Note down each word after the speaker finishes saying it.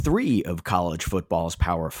Three of college football's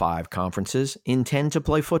Power 5 conferences intend to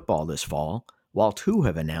play football this fall, while two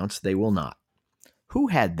have announced they will not. Who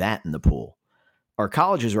had that in the pool? Our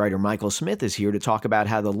Colleges writer Michael Smith is here to talk about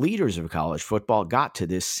how the leaders of college football got to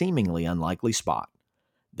this seemingly unlikely spot.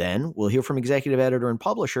 Then we'll hear from executive editor and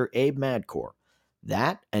publisher Abe Madkour.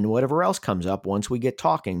 That and whatever else comes up once we get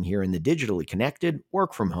talking here in the digitally connected,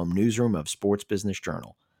 work-from-home newsroom of Sports Business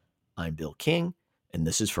Journal. I'm Bill King, and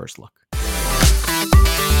this is First Look.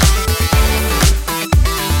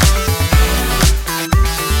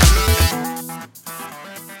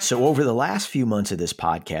 So over the last few months of this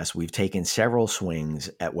podcast, we've taken several swings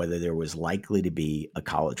at whether there was likely to be a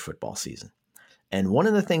college football season. And one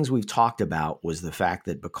of the things we've talked about was the fact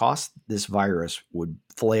that because this virus would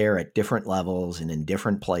flare at different levels and in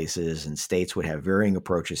different places and states would have varying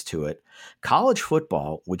approaches to it, college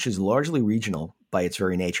football, which is largely regional by its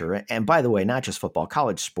very nature, and by the way, not just football,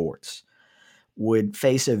 college sports, would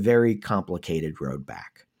face a very complicated road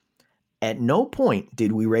back. At no point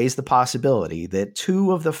did we raise the possibility that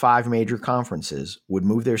two of the five major conferences would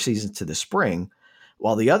move their seasons to the spring,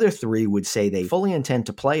 while the other three would say they fully intend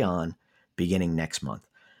to play on beginning next month.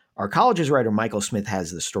 Our Colleges writer Michael Smith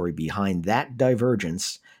has the story behind that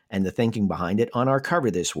divergence and the thinking behind it on our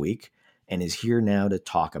cover this week and is here now to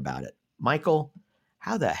talk about it. Michael,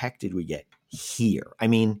 how the heck did we get here? I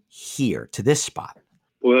mean, here, to this spot.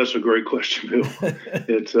 Well, that's a great question, Bill.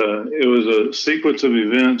 It was a sequence of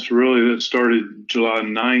events really that started July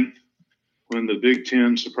 9th when the Big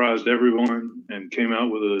Ten surprised everyone and came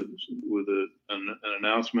out with an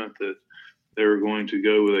announcement that they were going to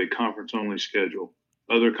go with a conference-only schedule.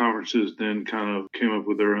 Other conferences then kind of came up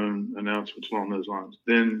with their own announcements along those lines.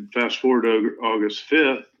 Then fast forward to August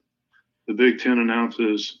 5th, the Big Ten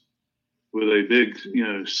announces with a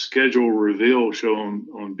big, schedule reveal show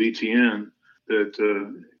on BTN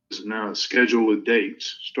that is now a schedule with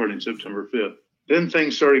dates starting September 5th. Then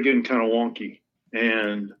things started getting kind of wonky,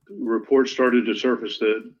 and reports started to surface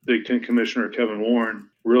that Big Ten Commissioner Kevin Warren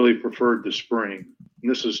really preferred the spring. And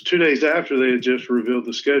this is 2 days after they had just revealed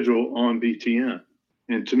the schedule on BTN.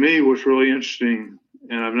 And to me, what's really interesting,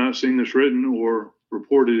 and I've not seen this written or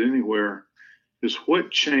reported anywhere, is what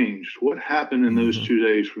changed, what happened in those 2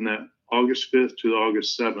 days from that August 5th to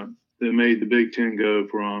August 7th that made the Big Ten go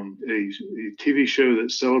from a TV show that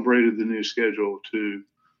celebrated the new schedule to,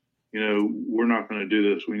 we're not going to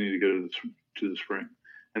do this. We need to go to the spring.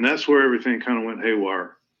 And that's where everything kind of went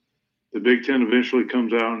haywire. The Big Ten eventually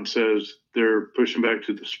comes out and says they're pushing back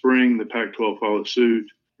to the spring. The Pac-12 follows suit.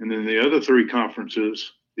 And then the other three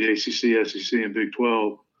conferences, the ACC, SEC, and Big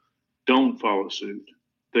 12, don't follow suit.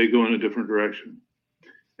 They go in a different direction.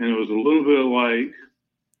 And it was a little bit like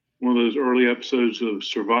one of those early episodes of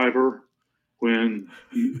Survivor when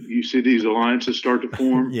you see these alliances start to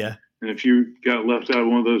form. Yeah. And if you got left out of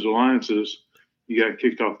one of those alliances, you got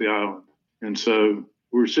kicked off the island. And so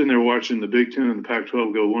we're sitting there watching the Big Ten and the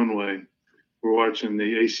Pac-12 go one way. We're watching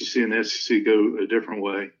the ACC and the SEC go a different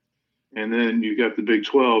way. And then you got the Big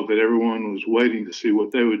 12 that everyone was waiting to see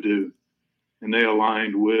what they would do. And they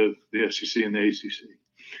aligned with the SEC and the ACC.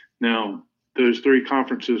 Now, those three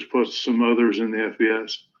conferences plus some others in the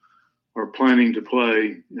FBS are planning to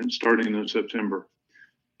play and starting in September.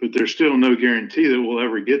 But there's still no guarantee that we'll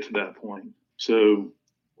ever get to that point. So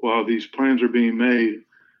while these plans are being made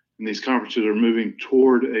and these conferences are moving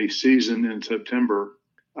toward a season in September,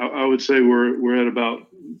 I would say we're at about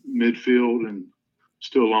midfield and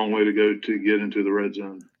still a long way to go to get into the red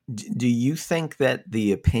zone. Do you think that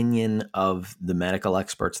the opinion of the medical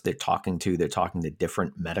experts they're talking to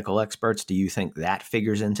different medical experts, do you think that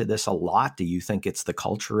figures into this a lot? Do you think it's the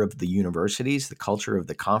culture of the universities, the culture of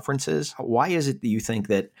the conferences? Why is it that you think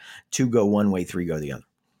that two go one way, three go the other?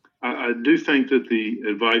 I do think that the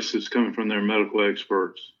advice that's coming from their medical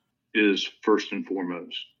experts is first and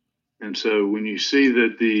foremost. And so when you see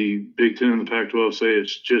that the Big Ten and the Pac-12 say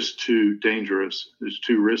it's just too dangerous, it's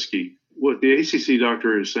too risky, what the ACC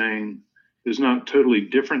doctor is saying is not totally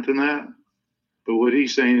different than that. But what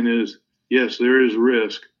he's saying is, yes, there is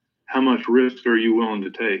risk. How much risk are you willing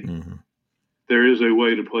to take? Mm-hmm. There is a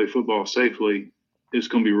way to play football safely. It's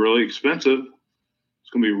going to be really expensive. It's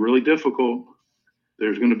going to be really difficult.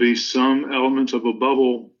 There's going to be some elements of a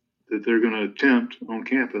bubble that they're going to attempt on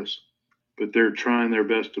campus, but they're trying their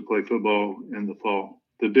best to play football in the fall.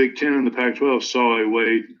 The Big Ten and the Pac-12 saw a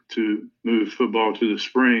way to move football to the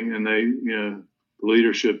spring, and the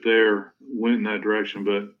leadership there went in that direction.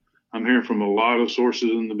 But I'm hearing from a lot of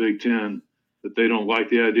sources in the Big Ten that they don't like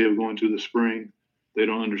the idea of going to the spring. They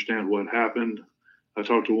don't understand what happened. I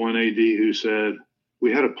talked to one AD who said,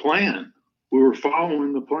 we had a plan. We were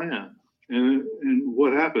following the plan. And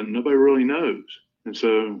what happened? Nobody really knows. And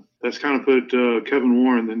so that's kind of put Kevin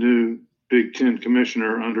Warren, the new Big Ten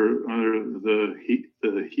commissioner, under the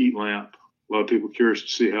heat lamp. A lot of people curious to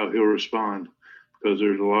see how he'll respond, because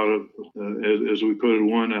there's a lot of, as we quoted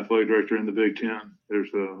one athletic director in the Big Ten,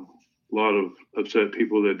 there's a lot of upset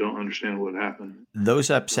people that don't understand what happened. Those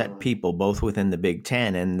upset people, both within the Big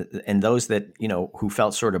Ten and those that, who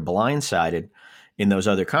felt sort of blindsided in those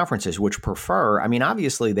other conferences, which prefer, I mean,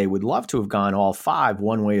 obviously they would love to have gone all five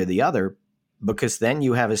one way or the other, because then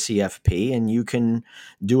you have a CFP and you can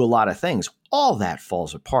do a lot of things. All that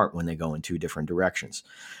falls apart when they go in two different directions.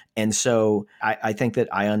 And so I think that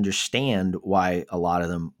I understand why a lot of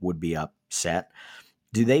them would be upset.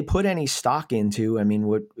 Do they put any stock into, I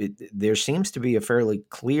mean, there seems to be a fairly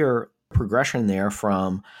clear progression there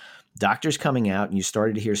from doctors coming out, and you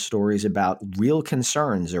started to hear stories about real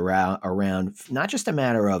concerns around not just a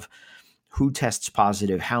matter of who tests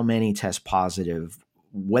positive, how many test positive,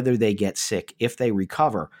 whether they get sick, if they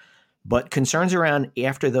recover, but concerns around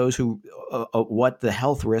after those who, what the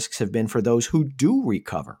health risks have been for those who do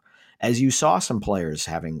recover. As you saw some players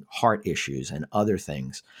having heart issues and other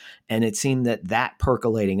things. And it seemed that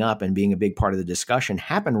percolating up and being a big part of the discussion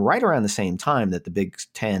happened right around the same time that the Big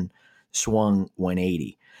Ten swung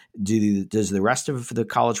 180. Does the rest of the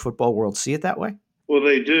college football world see it that way? Well,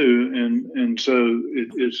 they do. And so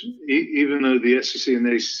it's, even though the SEC and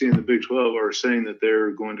the ACC and the Big 12 are saying that they're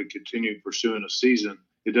going to continue pursuing a season,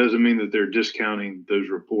 it doesn't mean that they're discounting those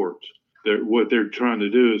reports. What they're trying to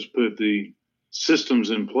do is put the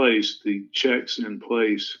systems in place, the checks in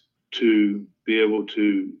place to be able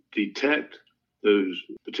to detect those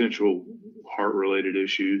potential heart-related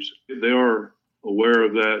issues. They are aware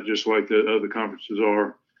of that, just like the other conferences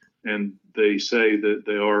are, and they say that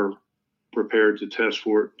they are prepared to test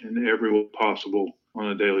for it in every way possible on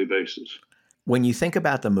a daily basis. When you think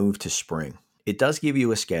about the move to spring, it does give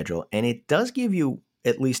you a schedule, and it does give you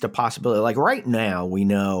at least a possibility. Like right now, we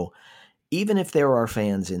know even if there are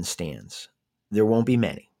fans in stands, there won't be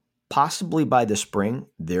many. Possibly by the spring,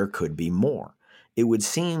 there could be more. It would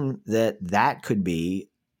seem that could be,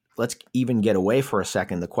 let's even get away for a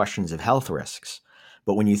second, the questions of health risks.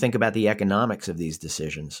 But when you think about the economics of these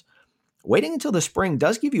decisions, waiting until the spring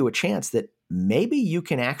does give you a chance that maybe you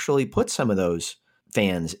can actually put some of those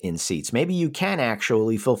fans in seats. Maybe you can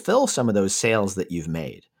actually fulfill some of those sales that you've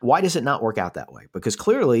made. Why does it not work out that way? Because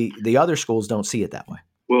clearly the other schools don't see it that way.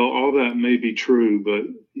 Well, all that may be true, but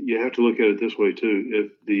you have to look at it this way too.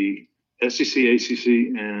 If the SEC,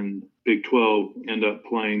 ACC, and Big 12 end up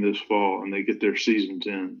playing this fall and they get their seasons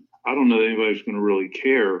in, I don't know that anybody's going to really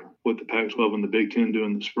care what the Pac-12 and the Big 10 do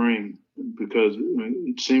in the spring, because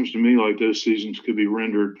it seems to me like those seasons could be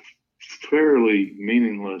rendered fairly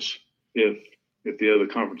meaningless if the other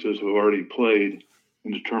conferences have already played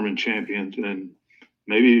and determined champions and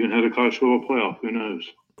maybe even had a college football playoff. Who knows?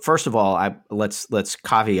 First of all, let's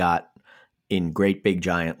caveat in great big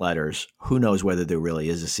giant letters, who knows whether there really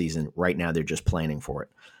is a season. Right now, they're just planning for it.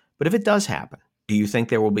 But if it does happen, do you think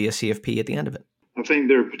there will be a CFP at the end of it? I think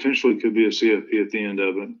there potentially could be a CFP at the end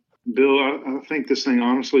of it. Bill, I think this thing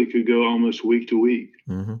honestly could go almost week to week,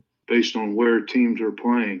 based on where teams are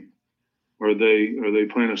playing. Are they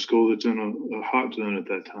playing a school that's in a hot zone at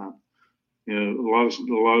that time? You know, a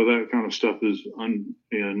lot of that kind of stuff is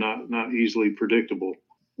not easily predictable.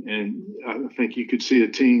 And I think you could see a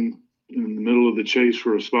team in the middle of the chase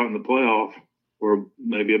for a spot in the playoff, or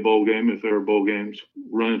maybe a bowl game if there are bowl games,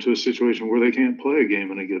 run into a situation where they can't play a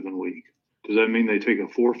game in a given week. Does that mean they take a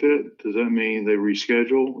forfeit? Does that mean they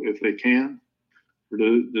reschedule if they can? Or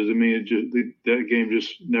does it mean that game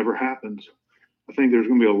just never happens? I think there's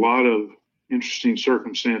going to be a lot of interesting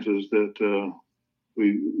circumstances that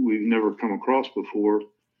we've never come across before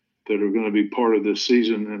that are going to be part of this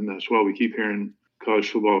season, and that's why we keep hearing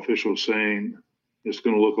college football officials saying it's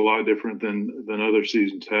going to look a lot different than other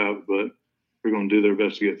seasons have, but they're going to do their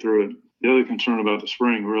best to get through it. The other concern about the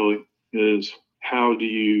spring really is, how do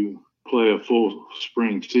you play a full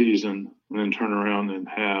spring season and then turn around and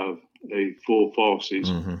have a full fall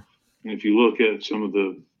season? And if you look at some of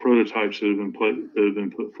the prototypes that have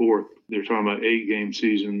been put forth, they're talking about 8-game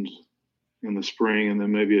seasons in the spring and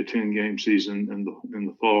then maybe a 10-game season in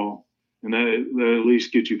the fall. And that at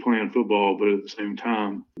least gets you playing football, but at the same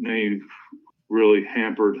time, now you've really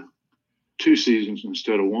hampered 2 seasons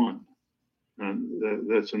instead of 1. And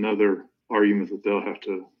that's another argument that they'll have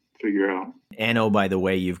to figure out. And oh, by the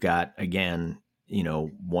way, you've got, again,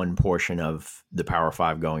 one portion of the Power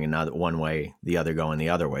 5 going another one way, the other going the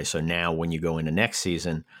other way. So now when you go into next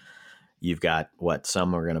season, you've got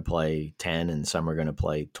some are going to play 10 and some are going to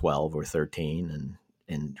play 12 or 13,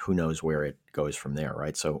 and who knows where it goes from there,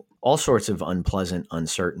 right? So all sorts of unpleasant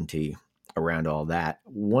uncertainty around all that.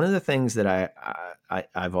 One of the things that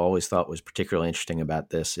I've always thought was particularly interesting about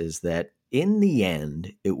this is that in the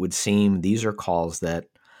end, it would seem these are calls that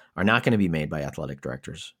are not going to be made by athletic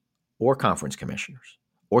directors or conference commissioners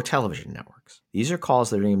or television networks. These are calls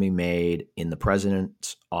that are going to be made in the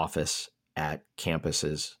president's office at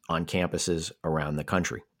campuses, on campuses around the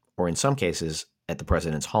country, or in some cases at the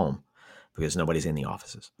president's home, because nobody's in the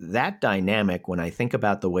offices. That dynamic, when I think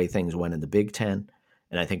about the way things went in the Big Ten,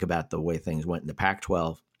 and I think about the way things went in the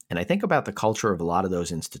Pac-12, and I think about the culture of a lot of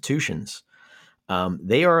those institutions,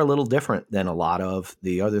 they are a little different than a lot of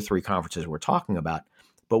the other three conferences we're talking about.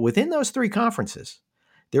 But within those three conferences,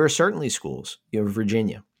 there are certainly schools. You have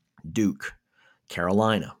Virginia, Duke,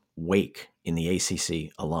 Carolina, Wake in the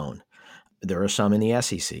ACC alone. There are some in the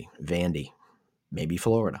SEC, Vandy, maybe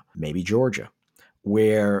Florida, maybe Georgia,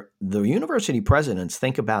 where the university presidents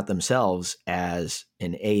think about themselves as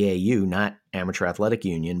an AAU, not Amateur Athletic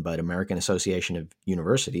Union, but American Association of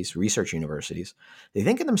Universities, research universities. They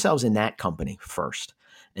think of themselves in that company first,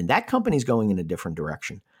 and that company's going in a different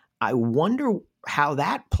direction. I wonder how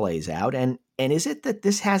that plays out, and is it that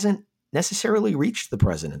this hasn't necessarily reached the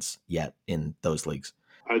presidents yet in those leagues?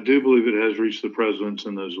 I do believe it has reached the presidents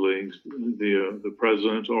in those leagues. The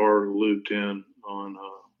presidents are looped in on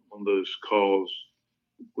those calls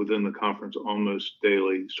within the conference almost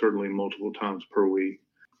daily, certainly multiple times per week.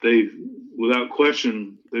 Without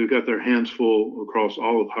question, they've got their hands full across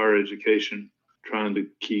all of higher education, trying to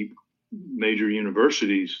keep major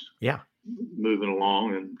universities moving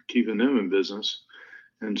along and keeping them in business.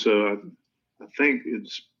 And so I think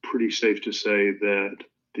it's pretty safe to say that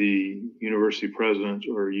the university presidents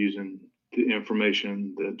are using the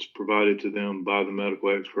information that's provided to them by the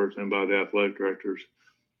medical experts and by the athletic directors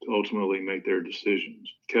to ultimately make their decisions.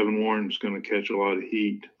 Kevin Warren is going to catch a lot of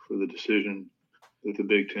heat for the decision that the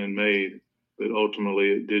Big Ten made, but ultimately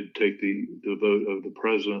it did take the vote of the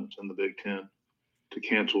presidents and the Big Ten to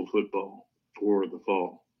cancel football for the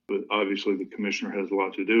fall. But obviously the commissioner has a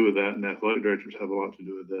lot to do with that, and athletic directors have a lot to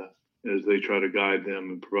do with that as they try to guide them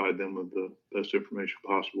and provide them with the best information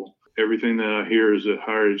possible. Everything that I hear is that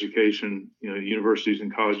higher education, universities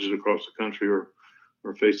and colleges across the country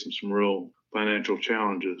are facing some real financial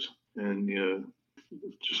challenges. And,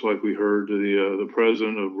 just like we heard the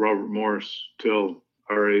president of Robert Morris tell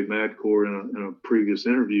RA Madcore in a previous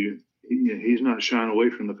interview, he's not shying away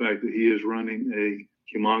from the fact that he is running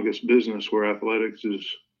a humongous business where athletics is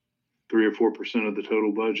 3 or 4% of the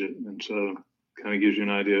total budget. And so kind of gives you an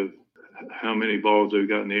idea of how many balls they've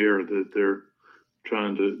got in the air that they're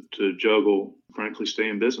trying to juggle, frankly, stay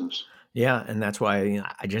in business. Yeah, and that's why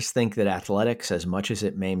I just think that athletics, as much as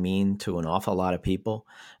it may mean to an awful lot of people,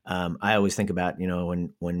 I always think about,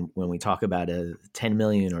 when we talk about 10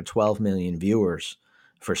 million or 12 million viewers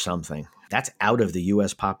for something, that's out of the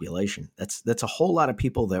U.S. population. That's a whole lot of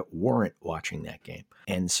people that weren't watching that game.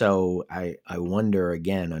 And so I wonder,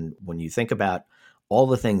 again, when you think about all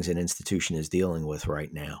the things an institution is dealing with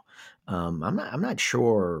right now, I'm not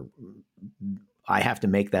sure I have to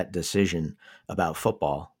make that decision about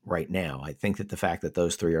football right now. I think that the fact that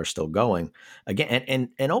those three are still going again,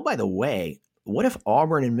 and oh, by the way, what if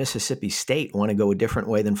Auburn and Mississippi State want to go a different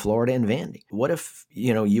way than Florida and Vandy? What if,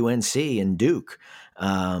 UNC and Duke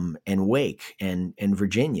and Wake and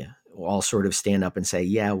Virginia all sort of stand up and say,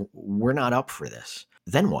 yeah, we're not up for this?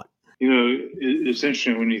 Then what? It's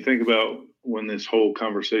interesting when you think about when this whole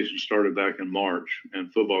conversation started back in March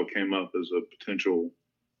and football came up as a potential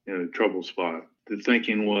trouble spot. The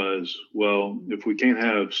thinking was, well, if we can't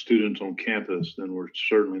have students on campus, then we're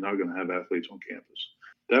certainly not going to have athletes on campus.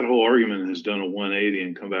 That whole argument has done a 180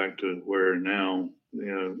 and come back to where now,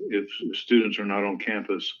 if students are not on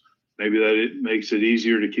campus, maybe that it makes it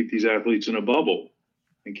easier to keep these athletes in a bubble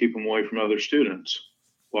and keep them away from other students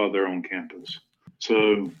while they're on campus.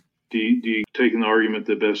 So do you take an argument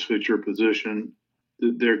that best fits your position?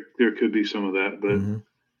 There could be some of that, but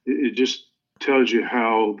it just tells you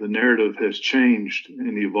how the narrative has changed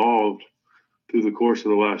and evolved through the course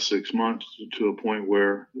of the last 6 months to a point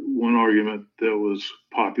where one argument that was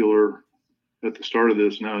popular at the start of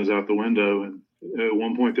this now is out the window. And at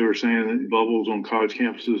one point they were saying that bubbles on college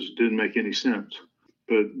campuses didn't make any sense.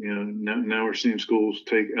 But now we're seeing schools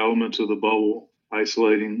take elements of the bubble,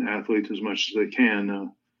 isolating athletes as much as they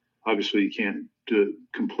can. Obviously, you can't do it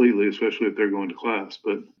completely, especially if they're going to class,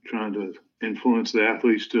 but trying to influence the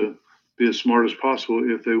athletes to be as smart as possible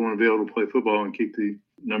if they want to be able to play football and keep the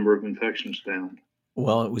number of infections down.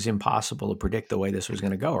 Well, it was impossible to predict the way this was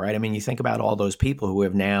going to go, right? I mean, you think about all those people who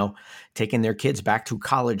have now taken their kids back to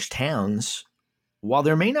college towns, while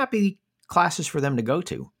there may not be classes for them to go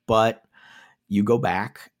to, but you go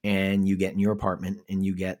back and you get in your apartment and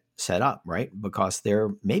you get set up, right? Because there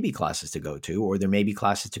may be classes to go to, or there may be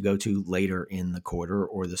classes to go to later in the quarter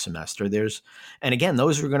or the semester. And again,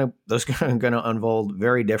 those are going to unfold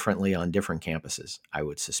very differently on different campuses. I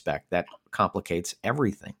would suspect that complicates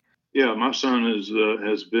everything. Yeah, my son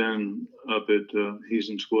has been up at he's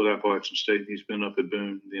in school at Appalachian State. He's been up at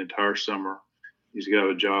Boone the entire summer. He's got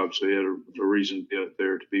a job, so he had a reason to get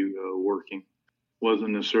there to be working.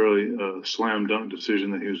 Wasn't necessarily a slam dunk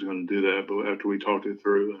decision that he was going to do that, but after we talked it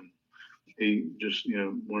through, and he just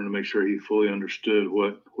wanted to make sure he fully understood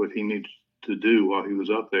what he needed to do while he was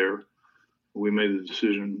up there. We made the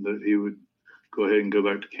decision that he would go ahead and go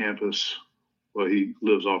back to campus. Well, he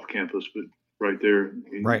lives off campus, but right there,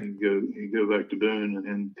 he'd go back to Boone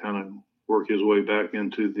and kind of work his way back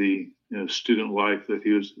into the student life that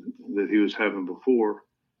he was having before.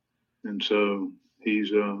 And so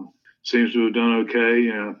he's seems to have done okay.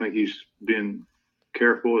 I think he's been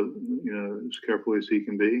careful, as careful as he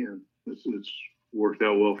can be, and it's worked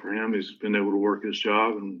out well for him. He's been able to work his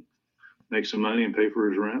job and make some money and pay for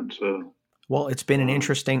his rent. So. Well, it's been an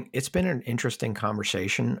interesting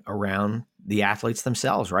conversation around the athletes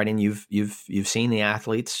themselves, right? And you've seen the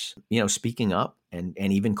athletes, speaking up and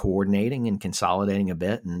even coordinating and consolidating a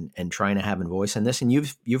bit and trying to have a voice in this. And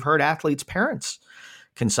you've heard athletes' parents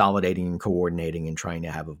consolidating and coordinating and trying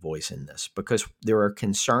to have a voice in this, because there are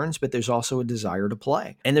concerns, but there's also a desire to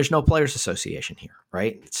play. And there's no players association here,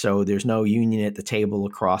 right? So there's no union at the table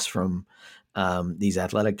across from these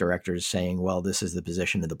athletic directors saying, well, this is the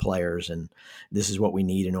position of the players and this is what we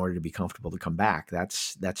need in order to be comfortable to come back.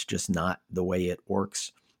 That's just not the way it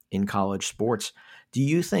works in college sports. Do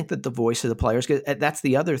you think that the voice of the players, 'cause that's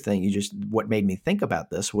the other thing what made me think about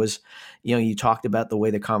this was, you talked about the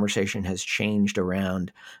way the conversation has changed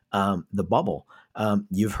around the bubble.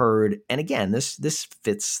 You've heard, and again, this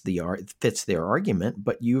fits their argument,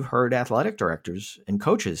 but you've heard athletic directors and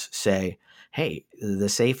coaches say, hey, the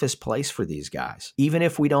safest place for these guys, even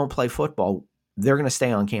if we don't play football, they're going to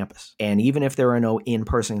stay on campus. And even if there are no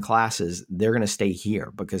in-person classes, they're going to stay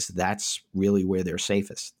here because that's really where they're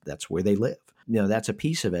safest. That's where they live. That's a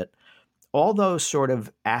piece of it. All those sort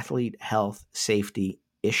of athlete health, safety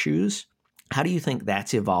issues, how do you think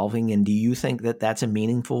that's evolving? And do you think that that's a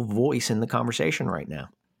meaningful voice in the conversation right now?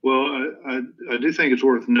 Well, I do think it's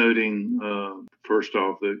worth noting, first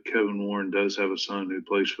off, that Kevin Warren does have a son who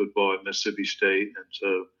plays football at Mississippi State. And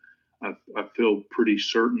so I feel pretty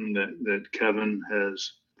certain that Kevin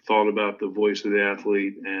has thought about the voice of the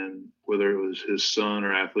athlete, and whether it was his son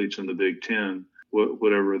or athletes in the Big Ten,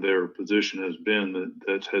 whatever their position has been,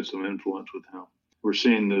 that's had some influence with him. We're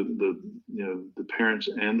seeing the parents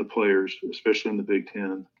and the players, especially in the Big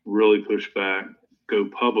Ten, really push back, go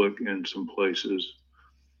public in some places,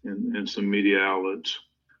 in some media outlets,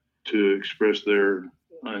 to express their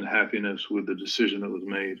unhappiness with the decision that was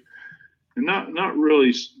made, and not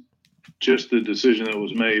really just the decision that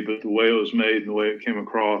was made, but the way it was made and the way it came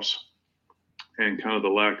across, and kind of the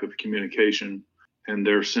lack of communication and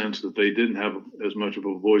their sense that they didn't have as much of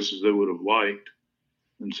a voice as they would have liked.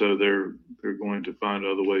 And so they're going to find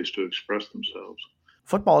other ways to express themselves.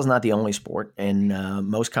 Football is not the only sport, and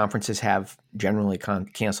most conferences have generally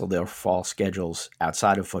canceled their fall schedules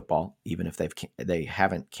outside of football, even if they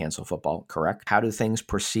haven't canceled football, correct? How do things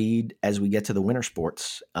proceed as we get to the winter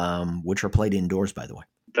sports, which are played indoors, by the way?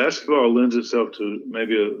 Basketball lends itself to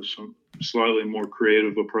maybe some slightly more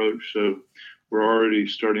creative approach. So we're already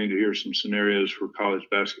starting to hear some scenarios for college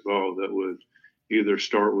basketball that would either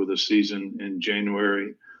start with a season in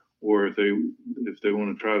January, or if they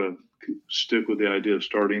want to try to stick with the idea of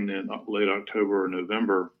starting in late October or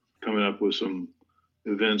November, coming up with some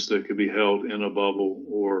events that could be held in a bubble,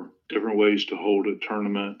 or different ways to hold a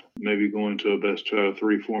tournament, maybe going to a best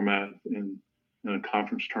 2-3 format in a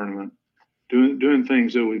conference tournament. Doing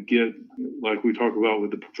things that would get, like we talk about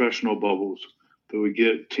with the professional bubbles, that would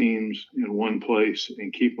get teams in one place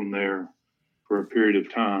and keep them there for a period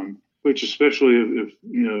of time, which especially if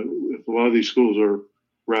a lot of these schools are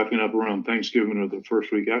wrapping up around Thanksgiving or the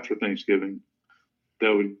first week after Thanksgiving,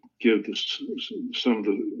 that would give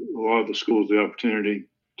a lot of the schools the opportunity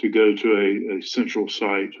to go to a central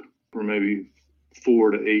site for maybe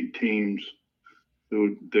 4 to 8 teams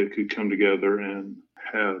that could come together and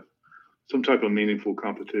have some type of meaningful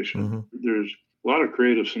competition. Mm-hmm. There's a lot of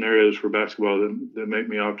creative scenarios for basketball that make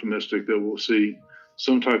me optimistic that we'll see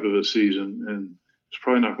some type of a season, and it's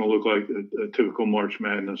probably not going to look like a typical March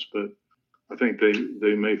Madness, but I think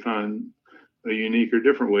they may find a unique or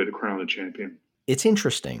different way to crown a champion. It's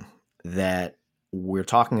interesting that we're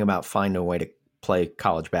talking about finding a way to play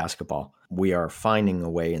college basketball. We are finding a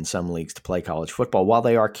way in some leagues to play college football while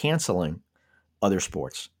they are canceling other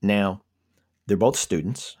sports. Now, they're both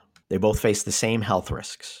students. They both face the same health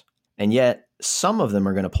risks. And yet some of them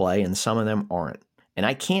are going to play and some of them aren't. And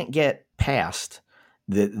I can't get past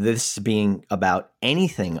this being about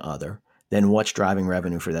anything other than what's driving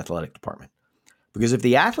revenue for the athletic department. Because if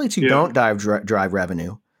the athletes who don't drive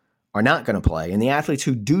revenue are not going to play, and the athletes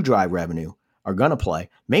who do drive revenue are going to play,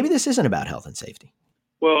 maybe this isn't about health and safety.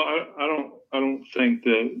 Well, I don't think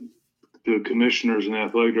that the commissioners and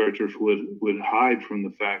athletic directors would hide from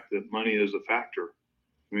the fact that money is a factor.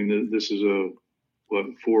 I mean, this is a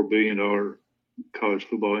 $4 billion college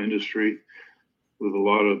football industry with a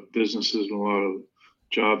lot of businesses and a lot of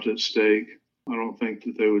jobs at stake. I don't think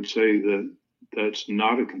that they would say that that's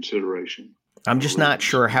not a consideration. I'm just not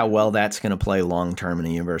sure how well that's going to play long-term in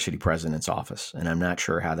the university president's office. And I'm not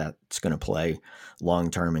sure how that's going to play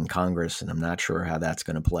long-term in Congress. And I'm not sure how that's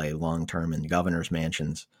going to play long-term in governor's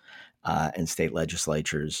mansions and state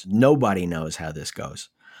legislatures. Nobody knows how this goes.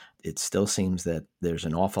 It still seems that there's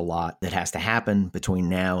an awful lot that has to happen between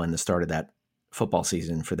now and the start of that football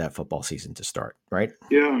season for that football season to start, right?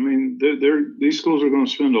 Yeah, I mean, these schools are going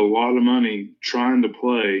to spend a lot of money trying to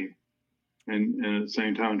play and at the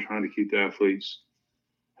same time trying to keep the athletes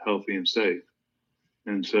healthy and safe.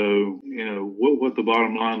 And so, what the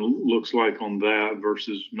bottom line looks like on that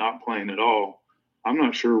versus not playing at all, I'm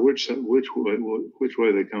not sure which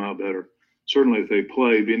way they come out better. Certainly, if they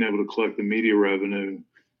play, being able to collect the media revenue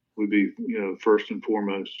would be, first and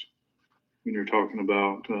foremost. When you're talking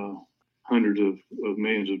about hundreds of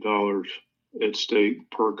millions of dollars at stake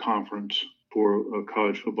per conference for a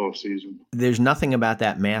college football season. There's nothing about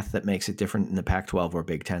that math that makes it different in the Pac-12 or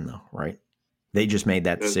Big Ten, though, right? They just made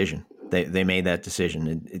that decision. They made that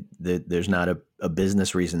decision. There's not a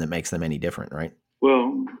business reason that makes them any different, right?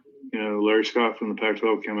 Well, Larry Scott from the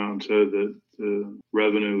Pac-12 came out and said that the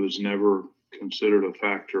revenue was never considered a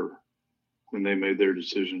factor when they made their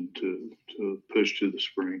decision to push to the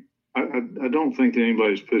spring. I don't think that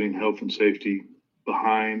anybody's putting health and safety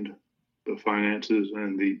behind the finances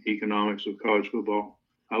and the economics of college football.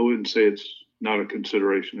 I wouldn't say it's not a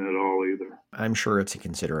consideration at all either. I'm sure it's a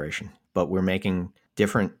consideration, but we're making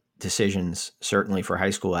different decisions, certainly for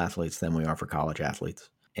high school athletes than we are for college athletes.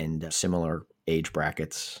 And similar age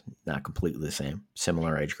brackets, not completely the same,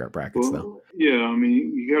 similar age brackets though. Yeah, I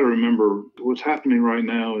mean, you got to remember what's happening right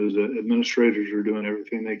now is that administrators are doing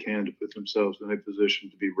everything they can to put themselves in a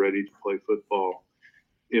position to be ready to play football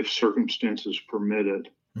if circumstances permit it.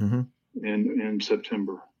 Mm-hmm. in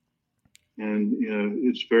September. And,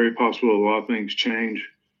 it's very possible a lot of things change.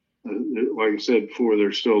 Like I said before,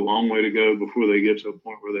 there's still a long way to go before they get to a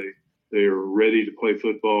point where they are ready to play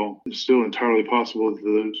football. It's still entirely possible that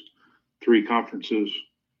those three conferences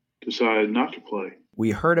decide not to play.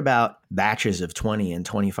 We heard about batches of 20 and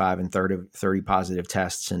 25 and 30 positive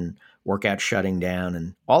tests and workouts shutting down.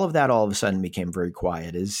 And all of that all of a sudden became very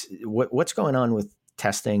quiet. What's going on with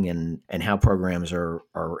testing and how programs are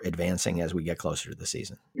advancing as we get closer to the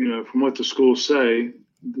season? From what the schools say,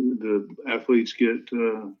 the athletes get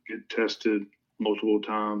tested multiple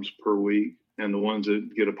times per week, and the ones that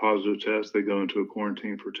get a positive test, they go into a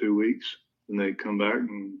quarantine for 2 weeks, and they come back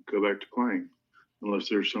and go back to playing, unless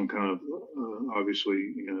there's some kind of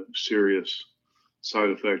obviously serious side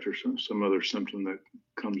effect or some other symptom that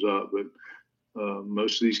comes up. But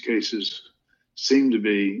most of these cases seem to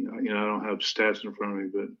be, I don't have stats in front of me,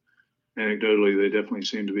 but anecdotally, they definitely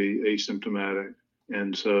seem to be asymptomatic.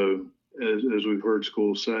 And so, as we've heard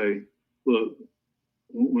schools say, look,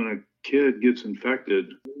 when a kid gets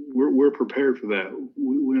infected, we're prepared for that.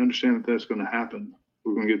 We understand that that's going to happen.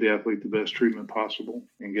 We're going to give the athlete the best treatment possible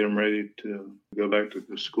and get them ready to go back to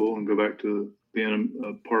the school and go back to being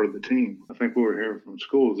a part of the team. I think what we're hearing from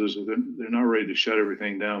schools is that they're not ready to shut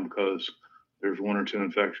everything down because there's one or two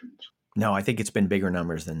infections. No, I think it's been bigger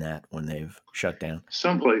numbers than that when they've shut down.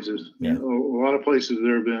 Some places, a lot of places,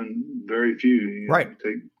 there have been very few. Right.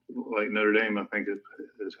 Take like Notre Dame, I think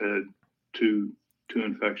has had two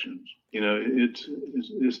infections.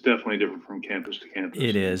 It's definitely different from campus to campus.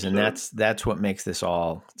 It is, and that's what makes this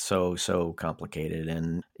all so complicated.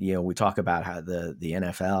 And we talk about how the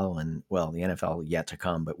NFL and the NFL yet to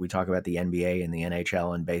come, but we talk about the NBA and the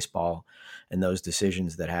NHL and baseball and those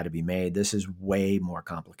decisions that had to be made. This is way more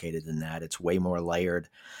complicated than that. It's way more layered.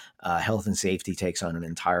 Health and safety takes on an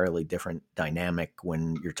entirely different dynamic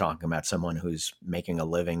when you're talking about someone who's making a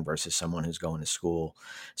living versus someone who's going to school.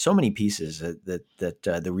 So many pieces that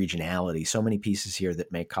the regionality, so many pieces here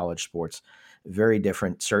that make college sports very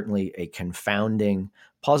different. Certainly a confounding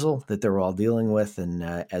puzzle that they're all dealing with. And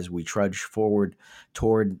as we trudge forward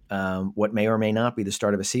toward what may or may not be the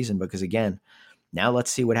start of a season, because again, Now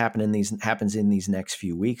let's see what happens in these next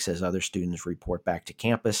few weeks as other students report back to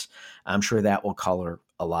campus. I'm sure that will color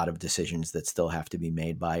a lot of decisions that still have to be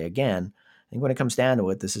made by, again, I think when it comes down to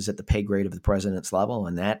it, this is at the pay grade of the president's level,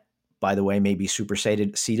 and that, by the way, may be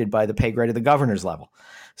superseded by the pay grade of the governor's level.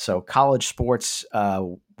 So college sports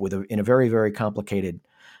in a very, very complicated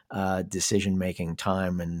decision-making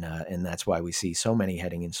time, and that's why we see so many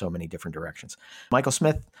heading in so many different directions. Michael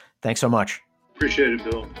Smith, thanks so much. Appreciate it,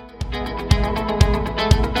 Bill.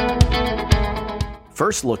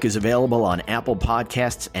 First Look is available on Apple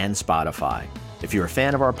Podcasts and Spotify. If you're a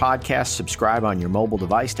fan of our podcast, subscribe on your mobile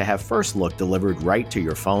device to have First Look delivered right to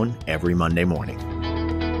your phone every Monday morning.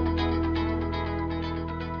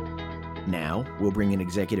 Now, we'll bring in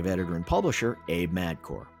executive editor and publisher, Abe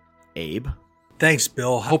Madkour. Abe? Thanks,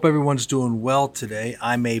 Bill. Hope everyone's doing well today.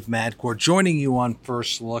 I'm Abe Madkour, joining you on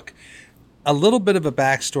First Look. A little bit of a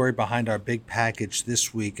backstory behind our big package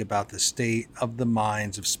this week about the state of the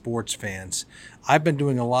minds of sports fans. I've been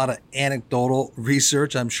doing a lot of anecdotal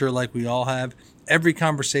research, I'm sure like we all have. Every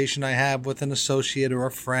conversation I have with an associate or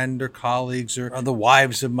a friend or colleagues or the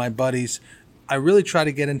wives of my buddies, I really try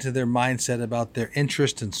to get into their mindset about their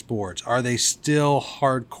interest in sports. Are they still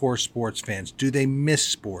hardcore sports fans? Do they miss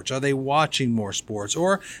sports? Are they watching more sports?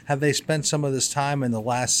 Or have they spent some of this time in the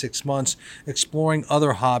last 6 months exploring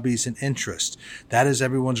other hobbies and interests? That is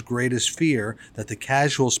everyone's greatest fear, that the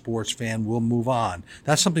casual sports fan will move on.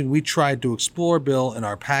 That's something we tried to explore, Bill, in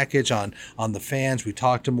our package on the fans. We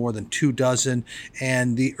talked to more than 24,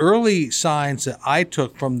 and the early signs that I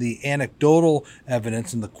took from the anecdotal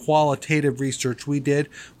evidence and the qualitative research we did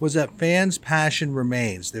was that fans' passion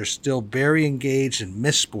remains. They're still very engaged and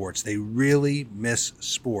miss sports. They really miss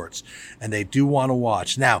sports, and they do want to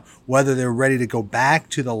watch. Now, whether they're ready to go back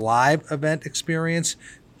to the live event experience,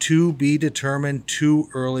 to be determined, too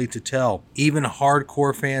early to tell. Even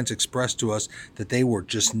hardcore fans expressed to us that they were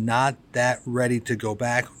just not that ready to go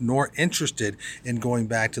back, nor interested in going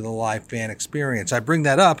back to the live fan experience. I bring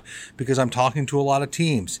that up because I'm talking to a lot of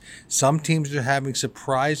teams. Some teams are having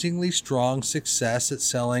surprisingly strong success at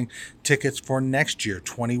selling tickets for next year,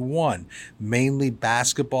 21, mainly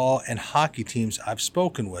basketball and hockey teams I've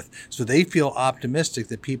spoken with. So they feel optimistic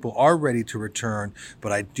that people are ready to return,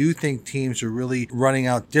 but I do think teams are really running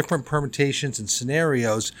out different permutations and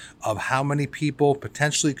scenarios of how many people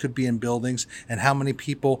potentially could be in buildings and how many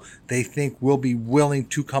people they think will be willing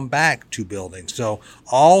to come back to buildings. So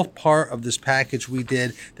all part of this package we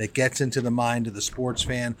did that gets into the mind of the sports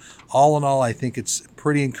fan. All in all, I think it's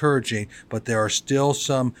pretty encouraging, but there are still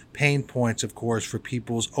some pain points, of course, for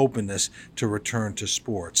people's openness to return to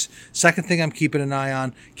sports. Second thing I'm keeping an eye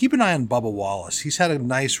on, keep an eye on Bubba Wallace. He's had a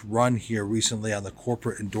nice run here recently on the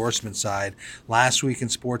corporate endorsement side. Last week in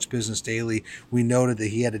Sports Business Daily, we noted that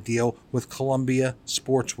he had a deal with Columbia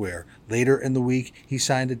Sportswear. Later in the week, he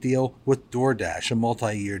signed a deal with DoorDash, a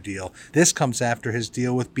multi-year deal. This comes after his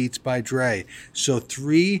deal with Beats by Dre. So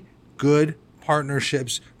 3 good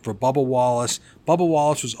partnerships for Bubba Wallace. Bubba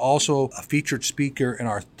Wallace was also a featured speaker in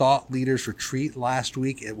our Thought Leaders Retreat last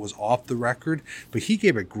week. It was off the record, but he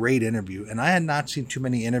gave a great interview, and I had not seen too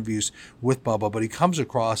many interviews with Bubba, but he comes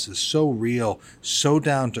across as so real, so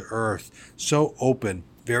down to earth, so open,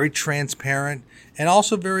 very transparent, and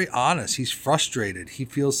also very honest. He's frustrated. He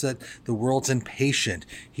feels that the world's impatient.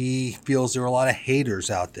 He feels there are a lot of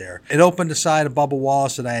haters out there. It opened a side of Bubba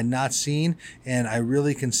Wallace that I had not seen, and I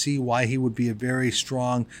really can see why he would be a very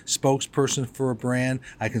strong spokesperson for a brand.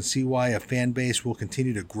 I can see why a fan base will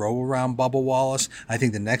continue to grow around Bubba Wallace. I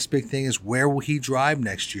think the next big thing is, where will he drive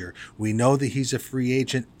next year? We know that he's a free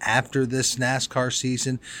agent after this NASCAR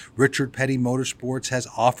season. Richard Petty Motorsports has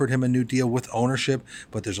offered him a new deal with ownership,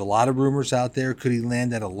 but there's a lot of rumors out there. Could he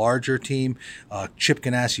land at a larger team? Chip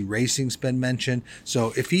Ganassi Racing's been mentioned.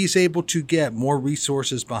 So if he's able to get more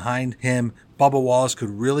resources behind him, Bubba Wallace could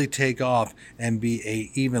really take off and be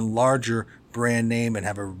a even larger brand name and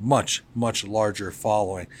have a much, much larger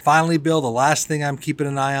following. Finally, Bill, the last thing I'm keeping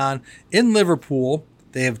an eye on, in Liverpool,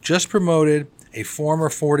 they have just promoted a former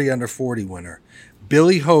 40 under 40 winner.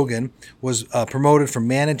 Billy Hogan was promoted from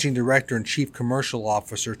Managing Director and Chief Commercial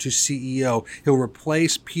Officer to CEO. He'll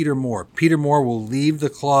replace Peter Moore. Peter Moore will leave the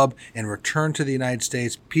club and return to the United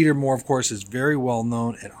States. Peter Moore, of course, is very well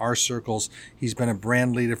known in our circles. He's been a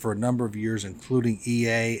brand leader for a number of years, including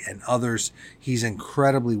EA and others. He's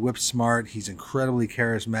incredibly whip smart. He's incredibly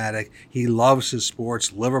charismatic. He loves his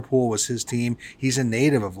sports. Liverpool was his team. He's a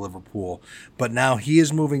native of Liverpool. But now he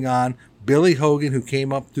is moving on. Billy Hogan, who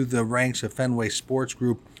came up through the ranks of Fenway Sports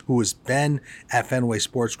Group, who has been at Fenway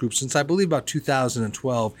Sports Group since I believe about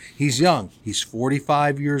 2012. He's young. He's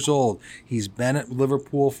 45 years old. He's been at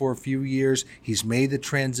Liverpool for a few years. He's made the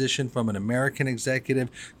transition from an American executive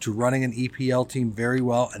to running an EPL team very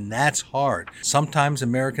well, and that's hard. Sometimes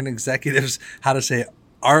American executives,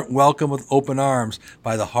 aren't welcome with open arms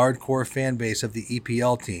by the hardcore fan base of the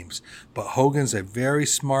EPL teams. But Hogan's a very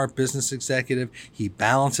smart business executive. He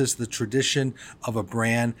balances the tradition of a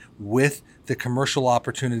brand with the commercial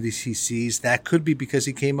opportunities he sees. That could be because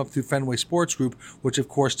he came up through Fenway Sports Group, which of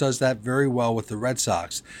course does that very well with the Red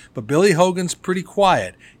Sox. But Billy Hogan's pretty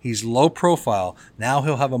quiet. He's low profile. Now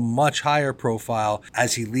he'll have a much higher profile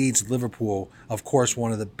as he leads Liverpool, of course,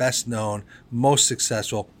 one of the best known, most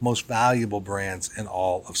successful, most valuable brands in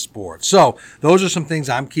all of sports. So those are some things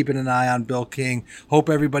I'm keeping an eye on, Bill King. Hope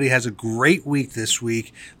everybody has a great week this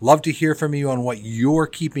week. Love to hear from you on what you're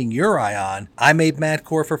keeping your eye on. I'm Abe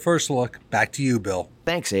Madkour for First Look. Back to you, Bill.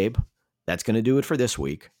 Thanks, Abe. That's going to do it for this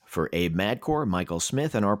week. For Abe Madkour, Michael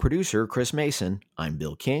Smith, and our producer, Chris Mason, I'm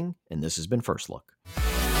Bill King, and this has been First Look.